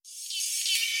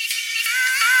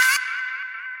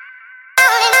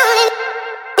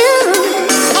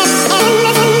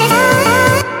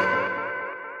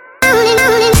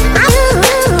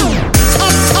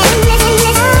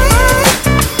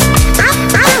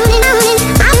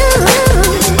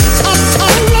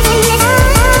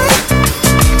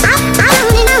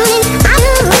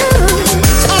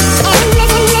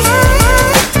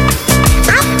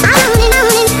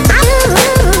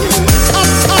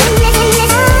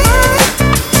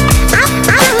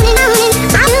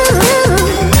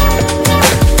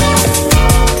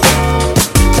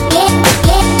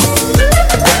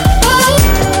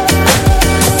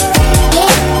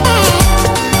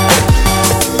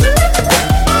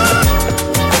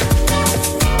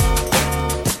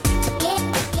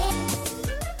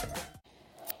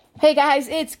Hey guys,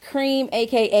 it's Cream,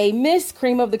 aka Miss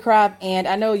Cream of the Crop, and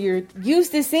I know you're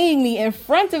used to seeing me in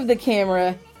front of the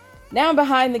camera. Now I'm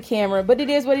behind the camera, but it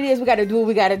is what it is. We got to do what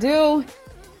we got to do.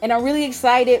 And I'm really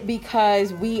excited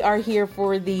because we are here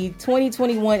for the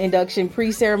 2021 induction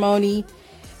pre-ceremony.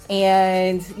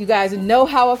 And you guys know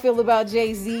how I feel about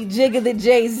Jay-Z, Jigga the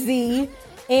Jay-Z.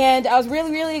 And I was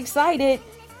really excited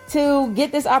to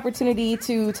get this opportunity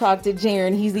to talk to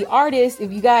Jaren. He's the artist.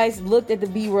 If you guys looked at the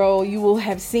B-roll, you will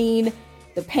have seen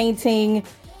the painting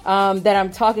that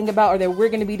I'm talking about or that we're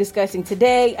going to be discussing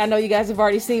today. I know you guys have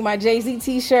already seen my Jay-Z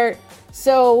t-shirt.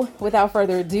 So without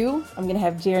further ado, I'm going to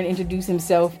have Jaren introduce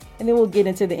himself and then we'll get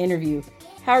into the interview.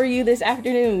 How are you this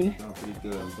afternoon? I'm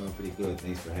doing pretty good.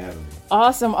 Thanks for having me.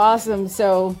 Awesome.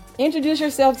 So introduce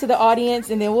yourself to the audience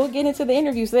and then we'll get into the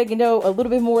interview so they can know a little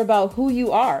bit more about who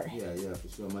you are. Yeah, for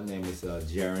sure. My name is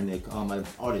Jaren. My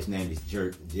artist name is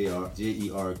Jerk, Jerk.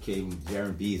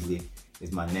 Jaren Beasley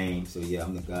is my name. So yeah,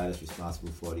 I'm the guy that's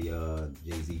responsible for the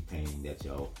Jay-Z painting that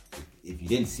y'all, if you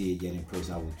didn't see it yet in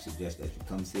person, I would suggest that you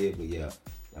come see it. But yeah,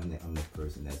 I'm the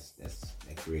person that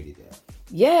created that.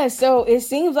 Yeah, so it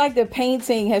seems like the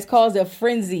painting has caused a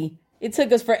frenzy. It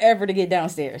took us forever to get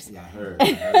downstairs. Yeah, I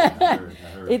heard.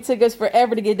 It took us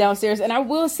forever to get downstairs. And I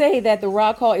will say that the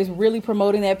Rock Hall is really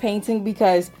promoting that painting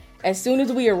because as soon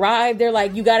as we arrived, they're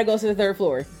like, you got to go to the third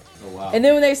floor. Oh, wow. And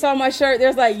then when they saw my shirt,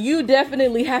 they're like, you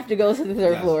definitely have to go to the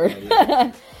third floor.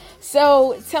 Yeah.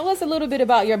 So tell us a little bit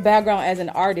about your background as an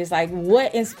artist. Like,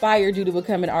 what inspired you to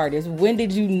become an artist? When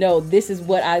did you know this is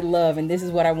what I love and this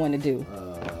is what I want to do?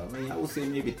 I would say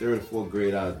maybe third or fourth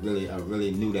grade. I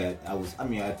really knew that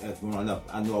growing up,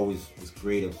 I knew I was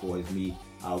creative for me.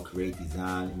 I would create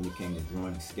design when it came to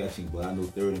drawing and sketching. But I knew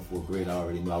third and fourth grade, I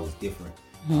already knew I was different.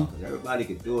 Because everybody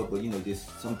could do it, but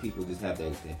just some people just have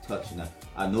that touch. And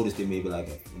I noticed it maybe like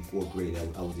in fourth grade,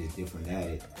 I was just different at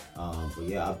it. But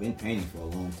yeah, I've been painting for a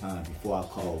long time.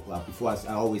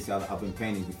 I always said I've been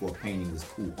painting before painting was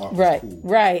cool. Art was cool.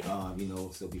 Right.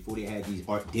 So before they had these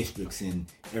art districts in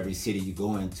every city you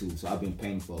go into. So I've been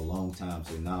painting for a long time.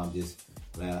 So now I'm just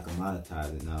glad I can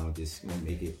monetize it now and just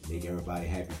make everybody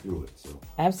happy through it. So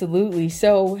absolutely.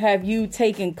 So have you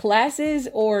taken classes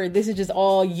or this is just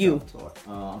all you? Self-taught.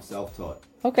 I'm self-taught.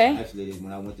 Okay. Actually,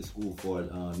 when I went to school for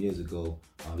it years ago,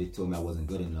 they told me I wasn't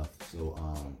good enough. So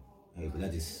but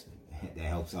that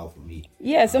helps out for me.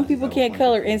 Yeah, some people can't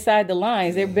color inside the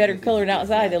lines. They're better coloring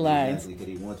outside the lines. Exactly,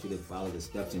 because they want you to follow the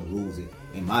steps and rules.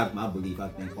 And my belief, I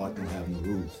think art don't have no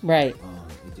rules. Right.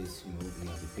 It just, you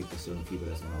have to pick the certain people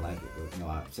that's going to like it. But,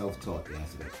 I'm self-taught to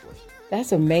answer that question.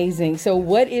 That's amazing. So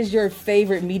what is your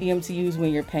favorite medium to use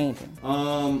when you're painting?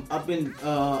 I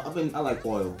like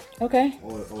oil. Okay.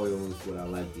 Oil is what I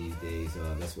like these days.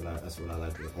 That's what I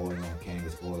like. The oil on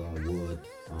canvas, oil on wood.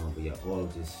 But yeah, oil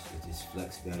it just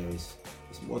flex better.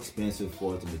 It's more expensive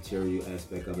for the material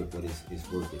aspect of it, but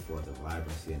it's worth it for the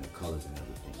vibrancy and the colors and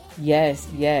everything.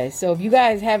 Yes. So if you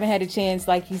guys haven't had a chance,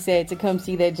 like he said, to come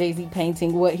see that Jay-Z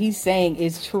painting, what he's saying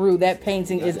is true. That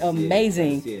painting is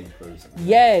amazing. See it in person.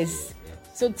 Yes.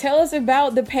 So tell us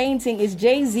about the painting. Is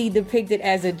Jay-Z depicted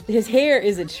as his hair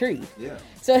is a tree? Yeah.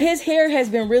 So his hair has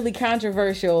been really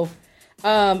controversial,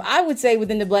 I would say,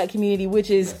 within the Black community,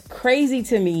 which is crazy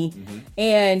to me. Mm-hmm.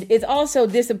 And it's also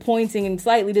disappointing and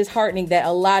slightly disheartening that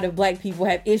a lot of Black people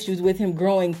have issues with him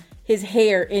growing his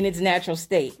hair in its natural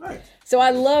state. Right. So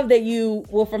I love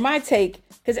that for my take,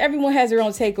 because everyone has their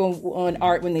own take on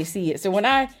art when they see it. So when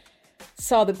I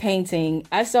saw the painting,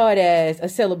 I saw it as a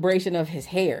celebration of his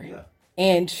hair. Yeah.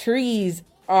 And trees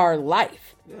are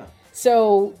life. Yeah.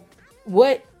 So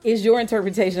what is your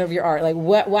interpretation of your art? Like,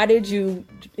 why did you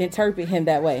interpret him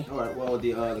that way? All right. Well,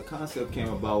 the concept came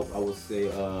about, I would say,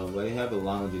 they have a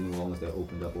lounge in New Orleans that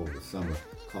opened up over the summer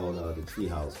called the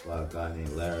Treehouse by a guy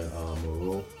named Larry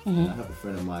Moreau. Mm-hmm. And I have a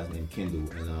friend of mine named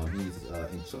Kendall, and he's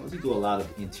he do a lot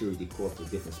of interior decor for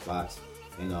different spots.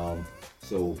 And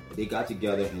so they got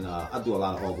together, and I do a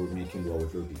lot of artwork. Me and Kendall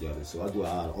always work together, so I do a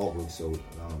lot of artwork. So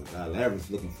Larry's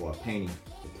looking for a painting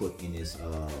to put in this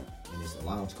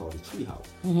lounge called the Treehouse.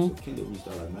 Mm-hmm. So Kendall reached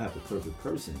out like, man, I have the perfect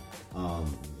person.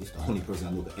 It's the only person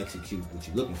I know can execute what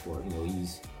you're looking for.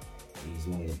 He's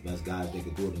one of the best guys that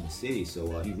could do it in the city.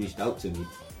 So he reached out to me,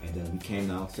 and then we came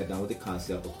down, sat down with the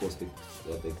concept. Of course, the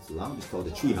lounge is called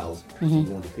the Treehouse. Mm-hmm. So we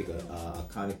wanted to pick a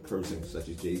iconic person such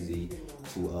as Jay-Z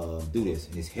to do this.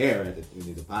 And his hair, the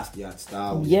Basquiat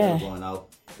style, was going out.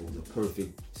 It was a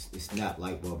perfect. It snapped,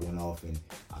 light bulb went off, and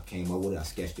I came up with it. I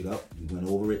sketched it up. We went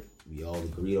over it. We all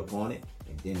agreed upon it.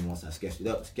 And then once I sketched it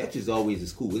up, sketches always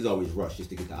is cool. It's always rushed just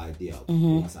to get the idea out.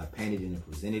 Mm-hmm. Once I painted it and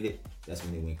presented it, that's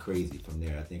when it went crazy from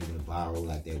there. I think it went viral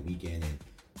like that weekend, and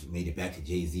we made it back to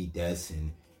Jay-Z desk,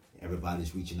 and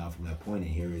everybody's reaching out from that point,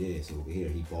 and here it is over here.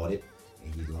 He bought it,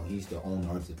 and he's the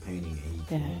owner of the painting, and he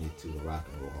donated it to the Rock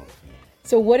and Roll Hall of Fame.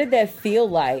 So what did that feel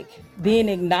like, being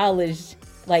acknowledged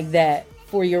like that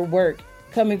for your work,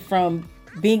 coming from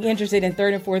being interested in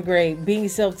 3rd and 4th grade, being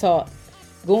self-taught,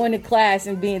 going to class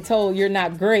and being told you're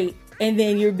not great, and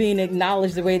then you're being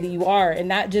acknowledged the way that you are, and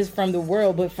not just from the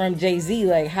world, but from Jay-Z?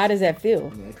 Like, how does that feel?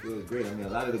 I mean, it feels great. I mean, a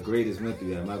lot of the greatest went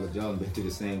through that. Michael Jordan went through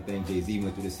the same thing. Jay-Z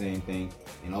went through the same thing.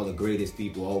 And all the greatest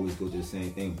people always go through the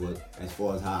same thing. But as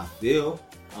far as how I feel,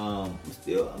 I'm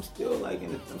still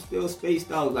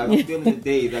spaced out. Like, I'm still in the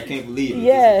days. I can't believe it.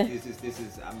 Yeah. This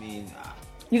is, I mean...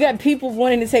 You got people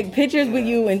wanting to take pictures with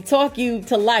you and talk you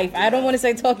to life. I don't want to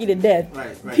say talk you to death.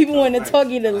 Right. People wanting to talk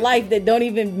you to life that don't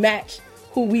even match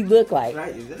who we look like.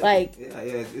 Right, exactly. Like,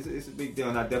 it's a big deal,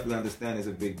 and I definitely understand it's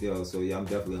a big deal. So yeah, I'm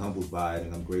definitely humbled by it,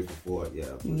 and I'm grateful for it.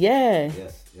 Yes.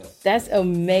 That's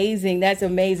amazing. That's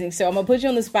amazing. So I'm gonna put you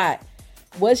on the spot.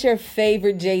 What's your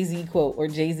favorite Jay-Z quote or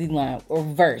Jay-Z line or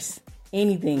verse?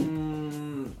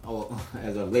 Anything?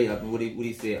 As of late, what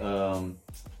he said?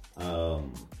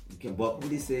 What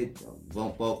he said?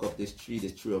 Don't bulk up this tree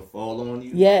will fall on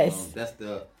you. Yes.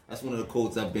 That's one of the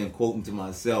quotes I've been quoting to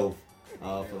myself.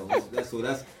 I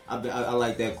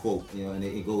like that quote, and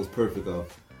it goes perfect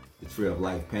off the Tree of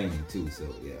Life painting too. So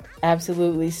yeah,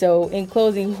 absolutely. So in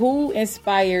closing, who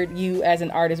inspired you as an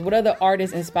artist? What other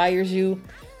artist inspires you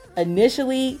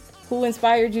initially? Who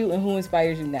inspired you, and who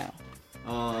inspires you now?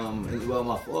 Well,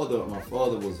 my father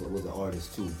was an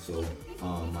artist too. So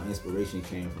my inspiration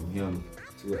came from him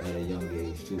too at a young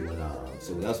age too. And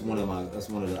so that's one of the.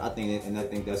 I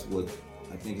think that's what.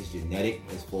 I think it's genetic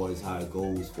as far as how it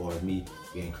goes, as far as me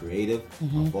being creative.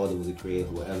 Mm-hmm. My father was a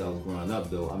creative. As I was growing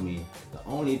up, though, I mean, the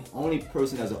only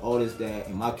person as an artist that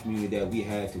in my community that we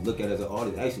had to look at as an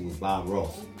artist actually was Bob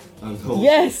Ross.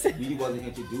 Yes. He wasn't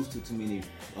introduced to too many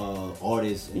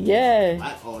artists, and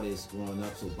black artists growing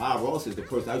up. So Bob Ross is the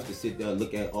person I used to sit there and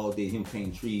look at all day, him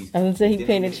painting trees. I was gonna say he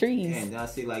painted trees. And I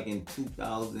say like in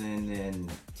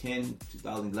 2010,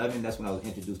 2011, that's when I was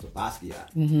introduced to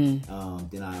Basquiat. Mm-hmm.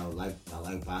 Then I like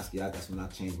Basquiat. That's when I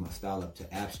changed my style up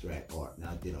to abstract art.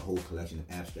 Now I did a whole collection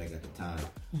of abstract at the time.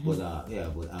 Mm-hmm. But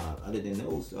other than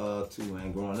those two,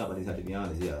 and growing up, I just have to be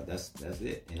honest. Yeah, that's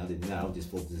it. And other than that, I was just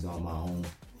focusing on my own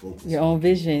focus. Your own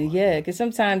vision, yeah. Because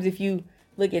sometimes if you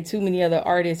look at too many other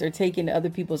artists or take into other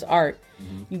people's art,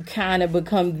 mm-hmm. you kind of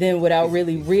become them without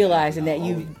really realizing that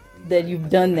you've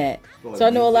done that. So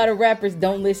I know a lot of rappers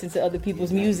don't listen to other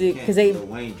people's music because they. Lil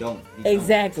Wayne don't.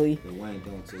 Exactly. Lil Wayne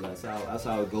don't. So that's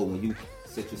how it go when you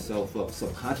set yourself up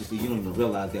subconsciously. You don't even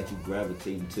realize that you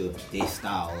gravitate into their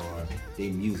style or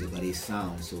their music or their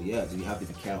sound. So yeah, you have to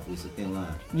be careful. It's a thin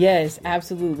line. Yes,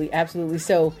 absolutely.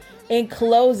 So in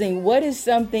closing, what is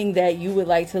something that you would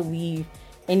like to leave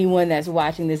anyone that's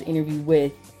watching this interview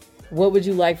with? What would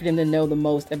you like for them to know the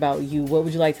most about you? What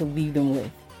would you like to leave them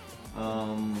with?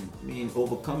 I mean,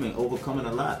 overcoming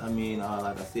a lot. I mean,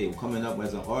 like I said, coming up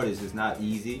as an artist is not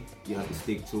easy. You have to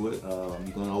stick to it.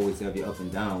 You're gonna always have your ups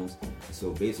and downs.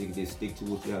 So basically, just stick to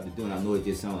what you have to do. And I know it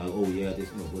just sounds like, oh yeah,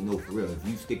 but no, for real. If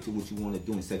you stick to what you want to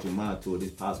do and set your mind to it,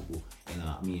 it's possible. And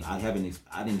I mean, I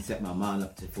didn't set my mind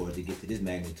up for it to get to this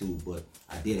magnitude, but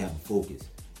I did have a focus.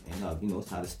 And it's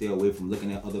how to stay away from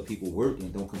looking at other people's work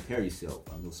and don't compare yourself.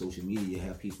 I know social media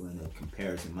have people in a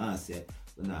comparison mindset,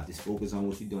 but just focus on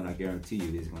what you're doing. I guarantee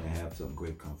you, there's going to have something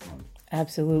great come from it.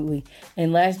 Absolutely.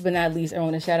 And last but not least, I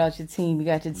want to shout out your team. You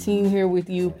got your team here with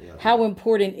you. Yeah. How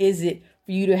important is it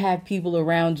for you to have people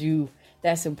around you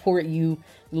that support you,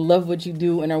 love what you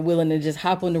do, and are willing to just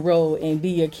hop on the road and be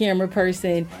your camera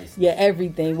person, your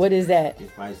everything? What is that?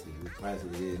 It's priceless.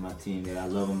 It is my team that I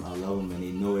love them, and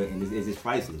they know it, and it's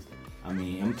priceless. I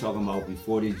mean, I'm talking about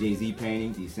before this Jay-Z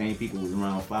painting, these same people was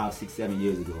around 5, 6, 7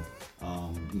 years ago.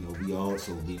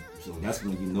 So that's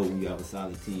when you know when you have a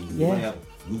solid team. You want to have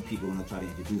new people when they try to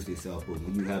introduce themselves, but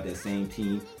when you have that same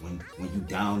team, when you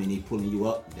down and they pulling you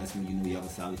up, that's when you know you have a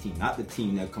solid team. Not the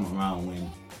team that come around when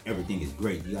everything is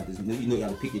great. You got this, you got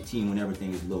to pick your team when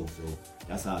everything is low. So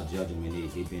that's how I judge them,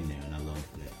 and they've been there, and I love them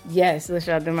for that. Yes, let's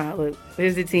shout them out. Look,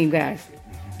 there's the team, guys.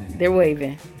 They're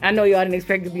waving. I know y'all didn't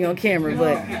expect to be on camera,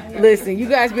 but listen, you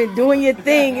guys been doing your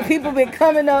thing. People been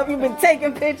coming up. You've been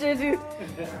taking pictures.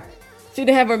 She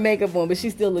didn't have her makeup on, but she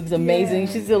still looks amazing.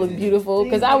 She still looks beautiful.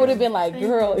 Because I would have been like,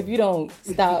 girl, if you don't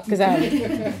stop.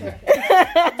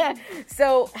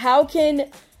 So how can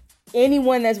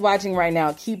anyone that's watching right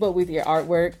now keep up with your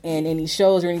artwork and any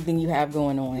shows or anything you have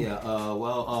going on? Yeah,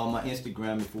 my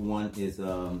Instagram, for one, is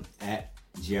at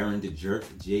Jeran the Jerk,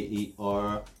 JERTHE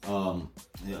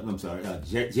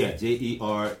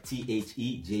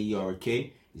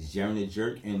JERTHEJERK, It's Jaron the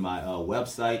Jerk, and my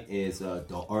website is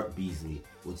The Art Beasley,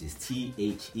 which is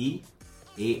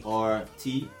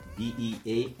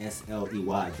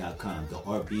TheArtBeasley.com. The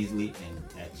Art Beasley, and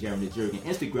at Jaron the Jerk. And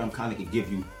Instagram kind of can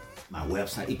give you my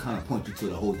website. It kind of points you to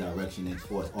the whole direction. And as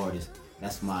far as artists,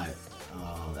 that's my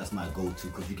go-to,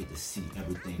 because you get to see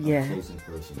everything up close in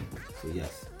person. So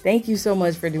yes. Thank you so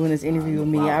much for doing this interview with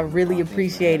me. I really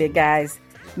appreciate it, guys.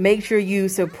 Make sure you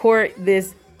support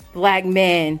this black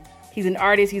man. He's an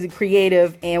artist, he's a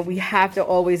creative, and we have to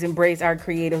always embrace our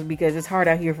creatives because it's hard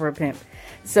out here for a pimp.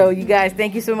 So you guys,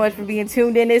 thank you so much for being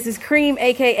tuned in. This is Cream,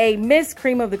 aka Miss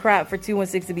Cream of the Crop for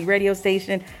 216 To Be Radio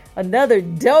Station. Another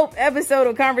dope episode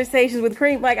of Conversations with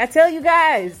Cream. Like I tell you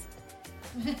guys,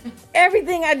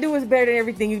 everything I do is better than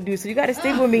everything you do. So you got to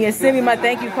stick with me and send me my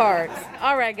thank you cards.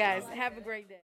 All right, guys, have a great day.